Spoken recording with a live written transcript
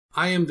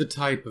I am the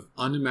type of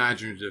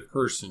unimaginative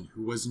person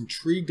who was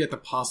intrigued at the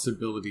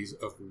possibilities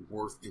of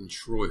Worf and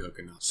Troy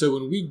hooking up. So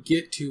when we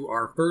get to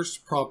our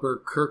first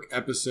proper Kirk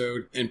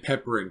episode and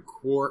Pepper and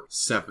Quark,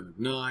 7 of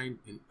 9,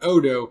 and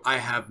Odo, I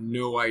have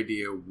no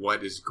idea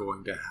what is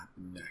going to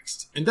happen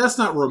next. And that's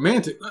not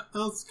romantic.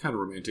 Well, it's kind of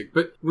romantic.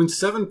 But when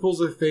 7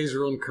 pulls a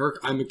phaser on Kirk,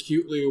 I'm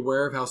acutely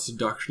aware of how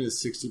seduction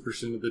is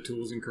 60% of the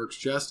tools in Kirk's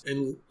chest,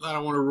 and I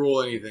don't want to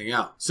rule anything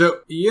out.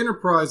 So the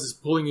Enterprise is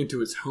pulling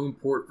into its home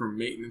port for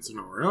maintenance and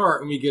R&R,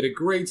 and we get a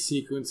great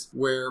sequence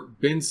where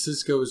Ben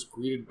Sisko is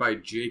greeted by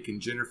Jake and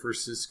Jennifer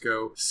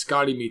Sisko.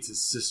 Scotty meets his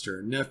sister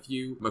and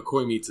nephew.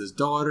 McCoy meets his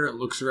daughter and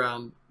looks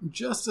around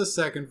just a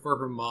second for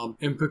her mom.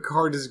 And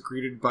Picard is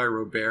greeted by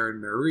Robert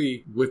and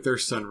Marie with their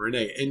son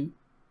Rene. And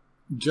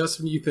just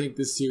when you think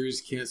this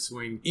series can't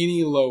swing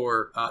any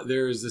lower,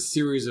 there is a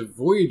series of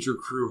Voyager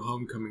crew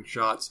homecoming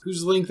shots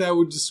whose length I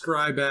would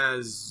describe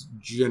as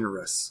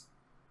generous.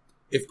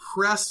 If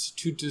pressed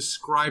to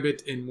describe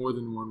it in more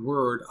than one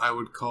word, I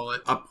would call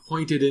it a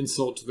pointed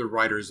insult to the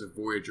writers of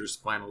Voyager's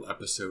final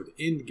episode,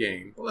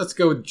 Endgame. Well, let's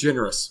go with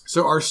generous.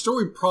 So our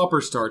story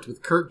proper starts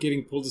with Kirk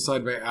getting pulled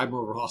aside by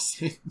Admiral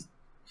Ross and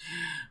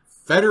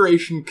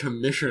Federation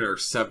Commissioner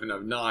 7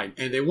 of 9,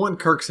 and they want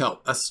Kirk's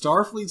help. A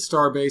Starfleet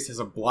starbase has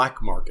a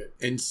black market,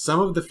 and some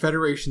of the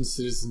Federation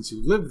citizens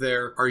who live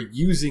there are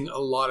using a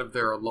lot of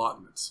their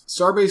allotments.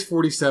 Starbase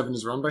 47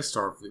 is run by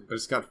Starfleet, but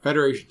it's got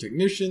Federation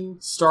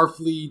technicians,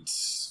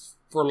 Starfleet,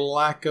 for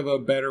lack of a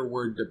better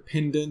word,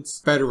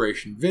 dependents,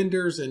 Federation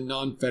vendors, and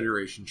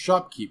non-Federation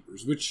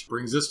shopkeepers, which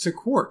brings us to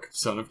Quark,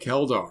 son of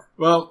Keldar.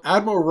 Well,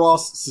 Admiral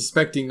Ross,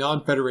 suspecting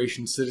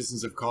non-Federation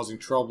citizens of causing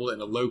trouble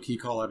and a low-key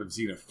call-out of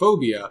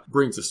xenophobia,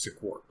 brings us to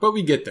Quark. But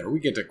we get there, we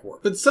get to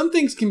Quark. But some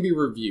things can be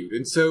reviewed,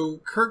 and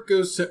so Kirk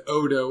goes to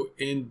Odo,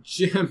 and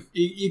Jim,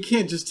 you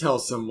can't just tell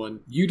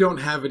someone, you don't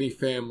have any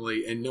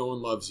family and no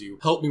one loves you,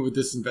 help me with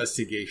this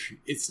investigation.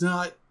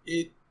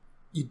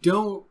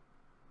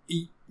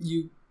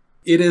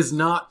 It is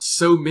not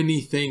so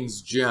many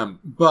things, Jim.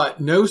 But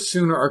no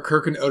sooner are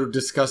Kirk and Odo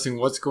discussing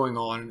what's going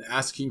on and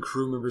asking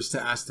crew members to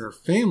ask their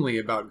family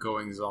about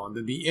goings-on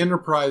than the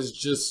Enterprise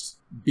just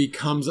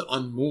becomes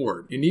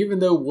unmoored. And even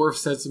though Worf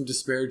said some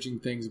disparaging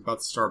things about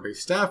the Starbase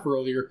staff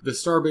earlier, the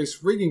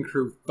Starbase rigging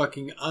crew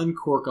fucking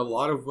uncork a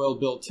lot of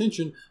well-built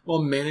tension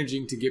while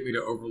managing to get me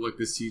to overlook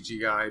the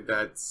CGI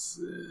that's...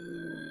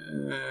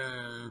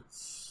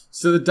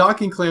 So the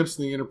docking clamps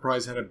in the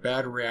Enterprise had a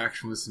bad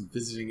reaction with some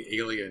visiting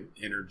alien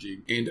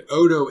energy, and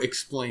Odo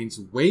explains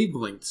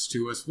wavelengths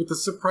to us with a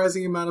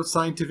surprising amount of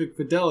scientific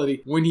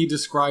fidelity when he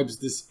describes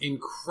this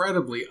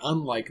incredibly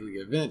unlikely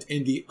event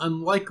and the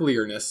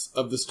unlikelierness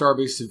of the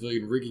Starbase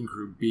civilian rigging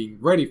crew being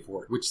ready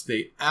for it, which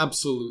they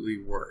absolutely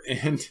were.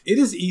 And it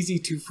is easy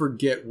to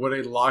forget what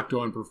a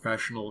locked-on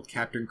professional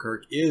Captain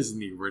Kirk is in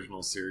the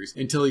original series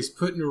until he's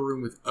put in a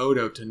room with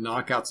Odo to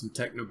knock out some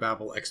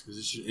technobabble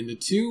exposition, and the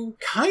two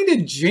kind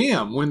of jam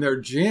when they're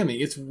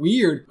jamming. It's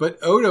weird, but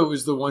Odo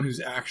is the one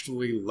who's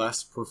actually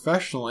less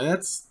professional, and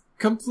that's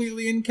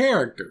completely in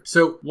character.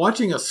 So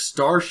watching a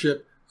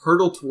starship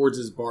hurtle towards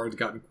his bar had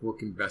gotten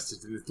Quark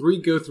invested, and the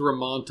three go through a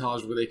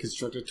montage where they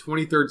construct a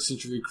 23rd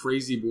century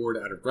crazy board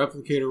out of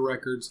replicator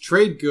records,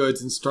 trade goods,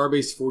 and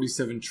Starbase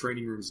 47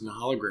 training rooms and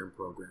hologram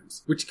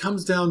programs, which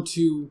comes down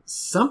to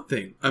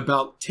something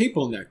about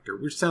Taple Nectar,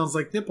 which sounds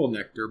like nipple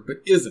nectar, but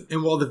isn't.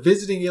 And while the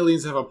visiting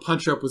aliens have a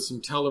punch-up with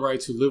some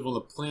Tellarites who live on the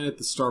planet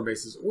the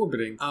Starbase is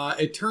orbiting,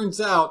 it turns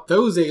out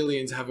those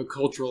aliens have a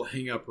cultural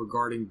hang-up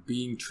regarding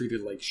being treated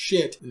like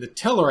shit, and the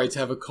Tellarites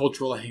have a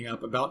cultural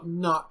hang-up about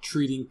not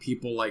treating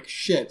people like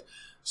shit,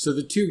 so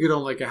the two get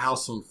on like a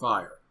house on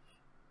fire.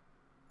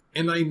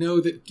 And I know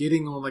that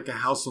getting on like a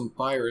house on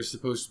fire is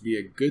supposed to be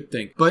a good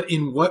thing, but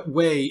in what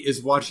way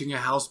is watching a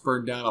house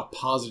burn down a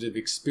positive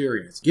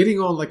experience? Getting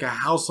on like a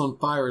house on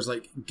fire is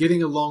like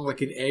getting along like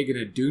an egg in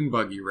a dune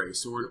buggy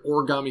race or an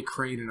origami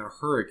crane in a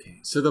hurricane.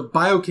 So the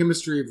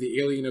biochemistry of the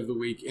alien of the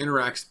week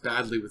interacts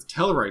badly with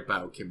Tellarite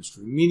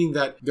biochemistry, meaning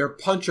that their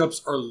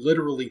punch-ups are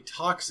literally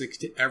toxic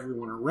to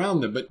everyone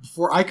around them. But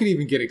before I could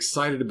even get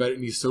excited about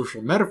any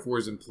social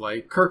metaphors in play,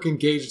 Kirk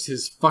engages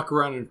his fuck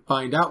around and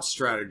find out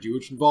strategy,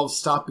 which involves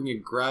stopping a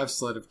grav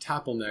sled of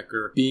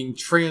Tappelnecker being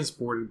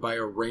transported by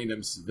a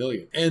random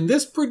civilian. And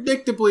this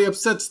predictably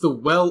upsets the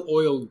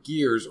well-oiled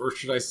gears, or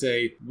should I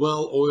say,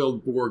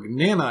 well-oiled Borg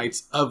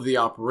nanites of the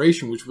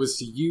operation, which was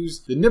to use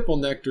the nipple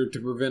nectar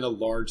to prevent a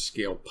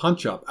large-scale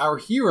punch-up. Our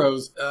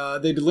heroes,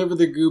 they deliver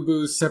the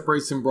goo-boos,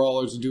 separate some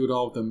brawlers, and do it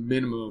all with a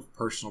minimum of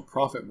personal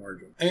profit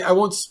margin. I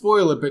won't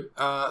spoil it, but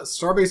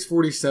Starbase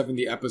 47,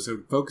 the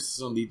episode,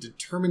 focuses on the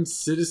determined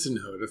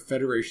citizenhood of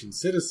Federation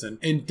citizen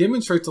and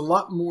demonstrates a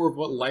lot more of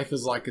what life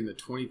is like in the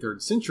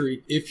 23rd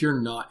century if you're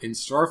not in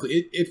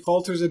Starfleet. It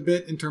falters a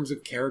bit in terms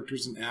of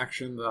characters and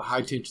action. The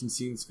high tension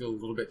scenes feel a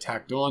little bit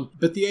tacked on,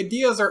 but the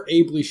ideas are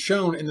ably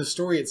shown and the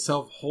story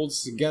itself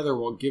holds together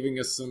while giving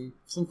us some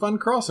fun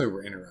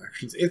crossover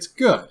interactions. It's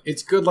good.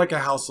 It's good like a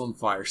house on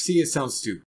fire. See, it sounds stupid.